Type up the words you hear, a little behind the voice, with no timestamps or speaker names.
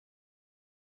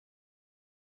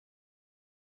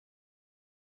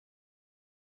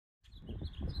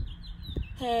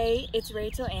Hey, it's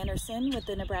Rachel Anderson with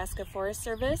the Nebraska Forest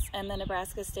Service and the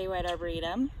Nebraska Statewide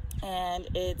Arboretum, and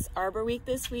it's Arbor Week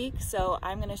this week, so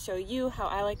I'm going to show you how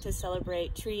I like to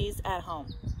celebrate trees at home.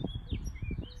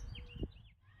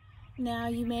 Now,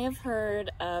 you may have heard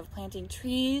of planting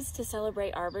trees to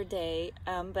celebrate Arbor Day,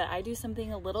 but I do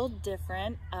something a little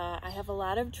different. I have a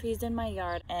lot of trees in my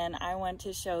yard and I want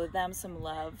to show them some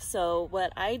love. So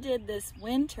what I did this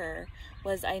winter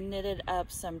was I knitted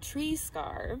up some tree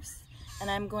scarves, and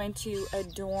I'm going to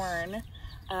adorn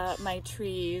my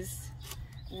trees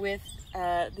with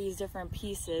these different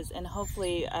pieces, and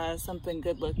hopefully something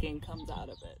good looking comes out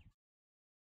of it.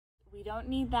 We don't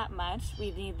need that much.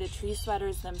 We need the tree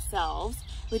sweaters themselves,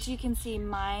 which you can see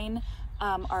mine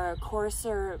are a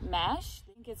coarser mesh.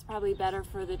 I think it's probably better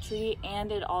for the tree,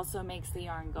 and it also makes the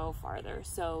yarn go farther,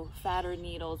 so fatter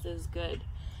needles is good.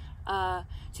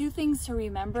 Two things to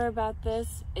remember about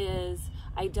this is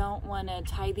I don't want to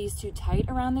tie these too tight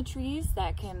around the trees.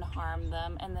 That can harm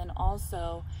them, and then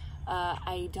also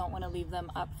I don't want to leave them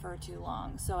up for too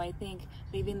long. So I think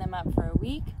leaving them up for a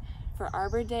week for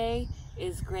Arbor Day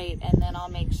is great, and then I'll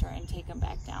make sure and take them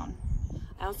back down.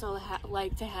 I also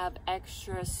like to have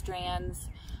extra strands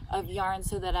of yarn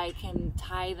so that I can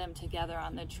tie them together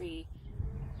on the tree.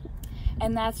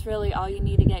 And that's really all you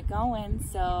need to get going.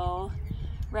 So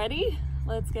ready?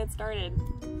 Let's get started.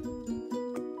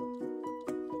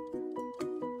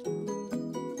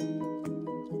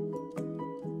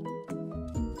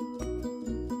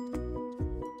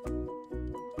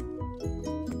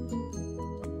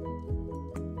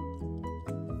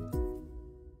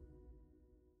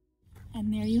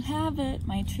 And there you have it,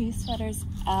 my tree sweater's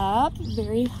up,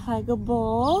 very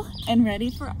huggable, and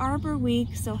ready for Arbor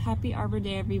Week. So happy Arbor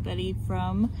Day, everybody,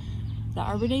 from the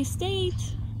Arbor Day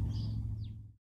State.